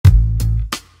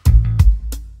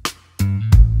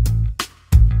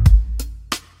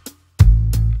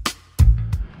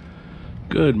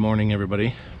Good morning,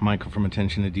 everybody. Michael from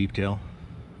Attention to Detail.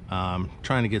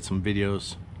 Trying to get some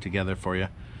videos together for you,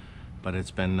 but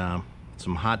it's been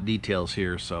some hot details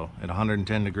here, so at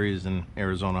 110 degrees in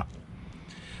Arizona.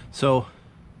 So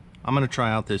I'm going to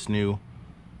try out this new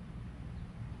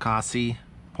Kasi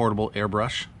portable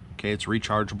airbrush. Okay, it's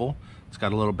rechargeable. It's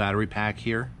got a little battery pack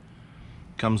here.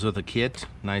 Comes with a kit,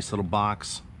 nice little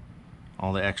box,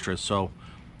 all the extras. So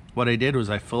what I did was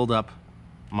I filled up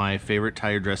my favorite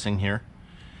tire dressing here,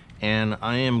 and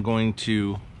I am going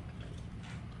to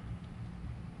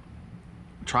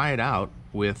try it out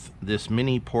with this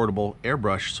mini portable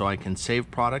airbrush so I can save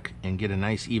product and get a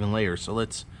nice even layer. So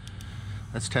let's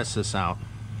test this out.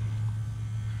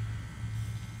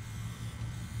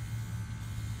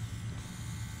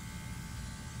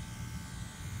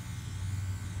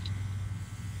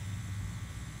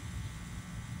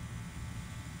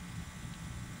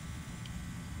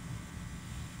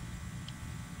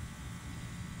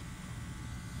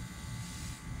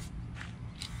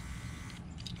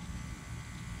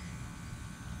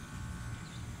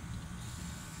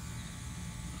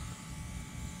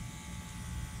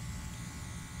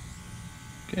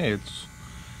 Okay, it's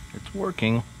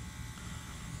working.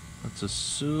 It's a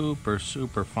super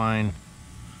fine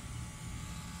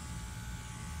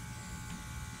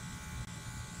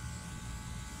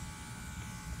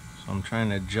so I'm trying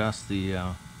to adjust the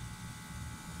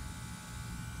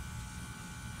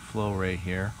flow rate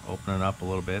here, open it up a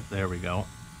little bit. There we go.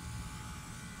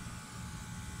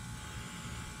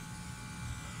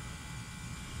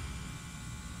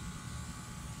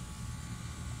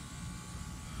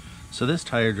 So this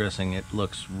tire dressing, it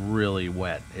looks really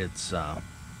wet. It's a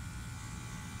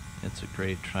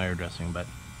great tire dressing, but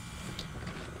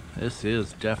this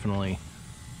is definitely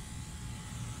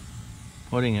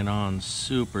putting it on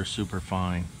super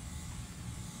fine.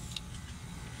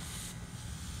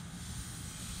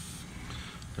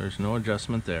 There's no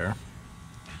adjustment there.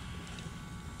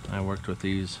 I worked with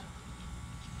these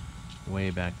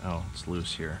way back. Oh, it's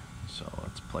loose here. So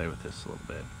let's play with this a little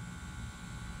bit.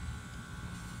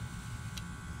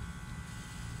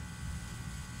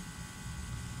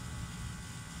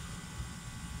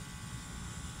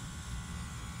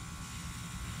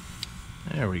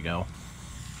 There we go.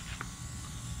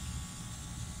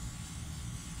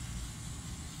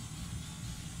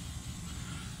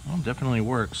 Well, it definitely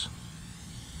works.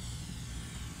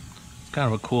 It's kind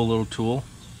of a cool little tool,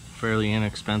 fairly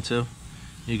inexpensive.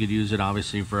 You could use it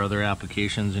obviously for other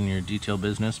applications in your detail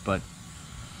business, but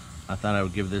I thought I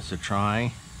would give this a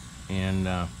try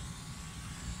and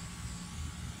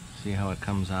see how it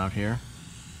comes out here.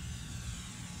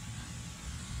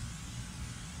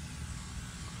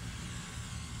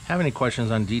 Have any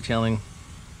questions on detailing,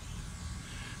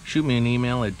 shoot me an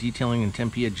email at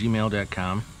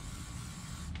detailinginttempe@gmail.com.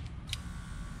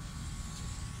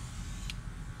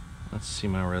 Let's see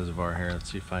my reservoir here.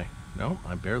 Let's see if I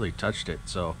barely touched it,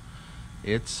 so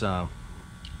it's not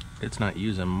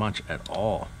using much at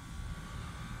all.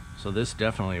 So this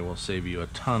definitely will save you a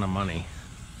ton of money.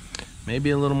 Maybe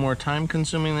a little more time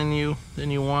consuming than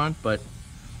you want, but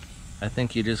I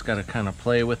think you just got to kind of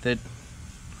play with it.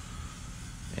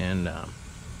 And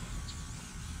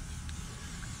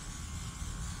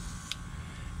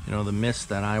you know, the mist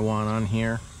that I want on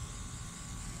here,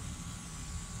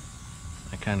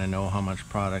 I kind of know how much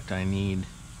product I need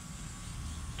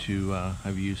to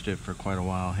I've used it for quite a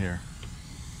while here.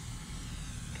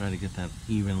 Try to get that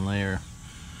even layer,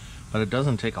 but it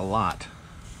doesn't take a lot.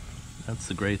 That's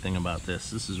the great thing about this.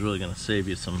 This is really going to save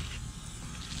you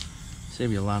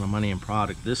a lot of money in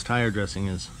product. This tire dressing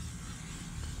is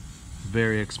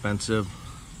very expensive,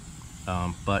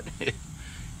 but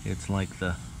it's like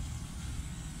the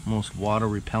most water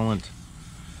repellent,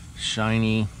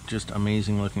 shiny, just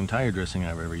amazing looking tire dressing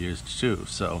I've ever used too.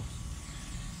 So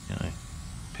you know, I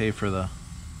pay for the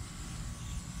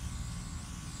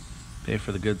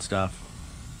good stuff.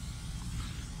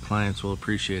 Clients will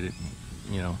appreciate it,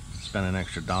 you know, spend an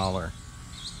extra $1.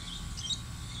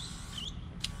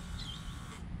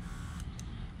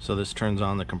 So this turns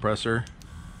on the compressor,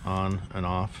 on and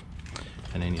off,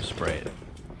 and then you spray it.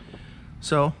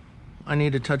 So I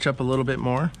need to touch up a little bit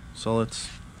more, so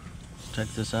let's check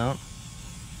this out.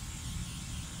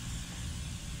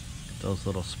 Get those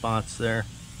little spots there.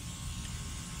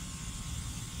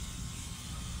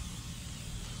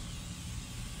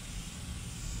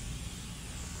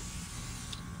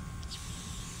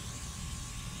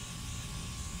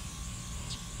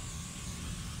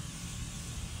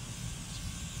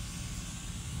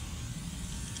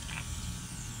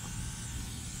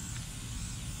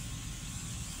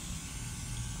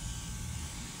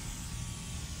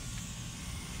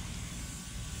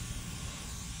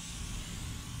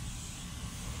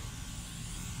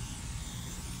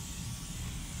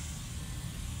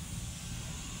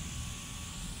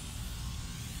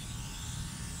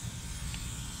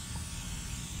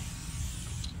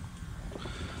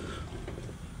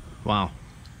 Wow.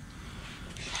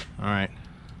 All right,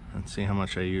 let's see how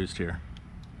much I used here.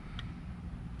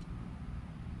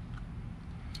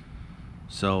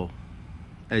 So,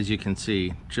 as you can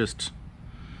see, just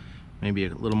maybe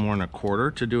a little more than a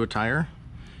quarter to do a tire,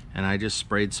 and I just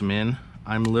sprayed some in.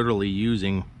 I'm literally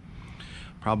using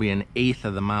probably an eighth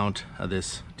of the amount of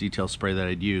this detail spray that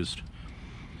I'd used.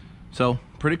 So,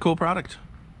 pretty cool product.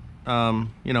 You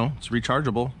know, it's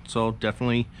rechargeable, so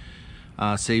definitely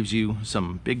saves you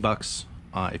some big bucks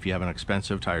if you have an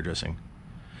expensive tire dressing.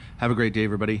 Have a great day,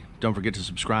 everybody. Don't forget to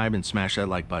subscribe and smash that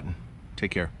like button. Take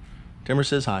care. Timmer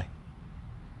says hi.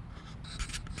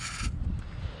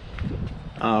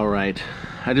 All right,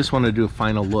 I just want to do a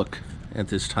final look at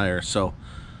this tire. So,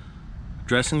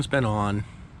 dressing's been on,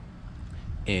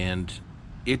 and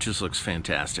it just looks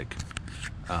fantastic.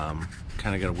 Kind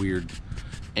of got a weird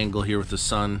angle here with the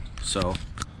sun, so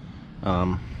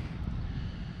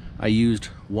I used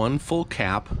one full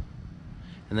cap,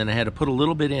 and then I had to put a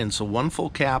little bit in. So one full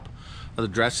cap of the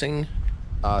dressing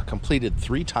completed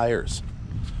 3 tires.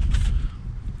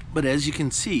 But as you can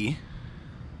see,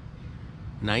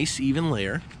 nice even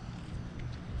layer.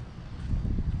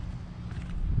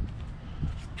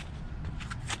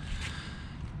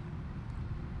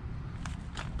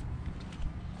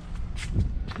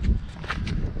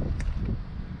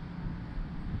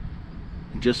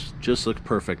 Just look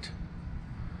perfect.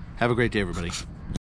 Have a great day, everybody.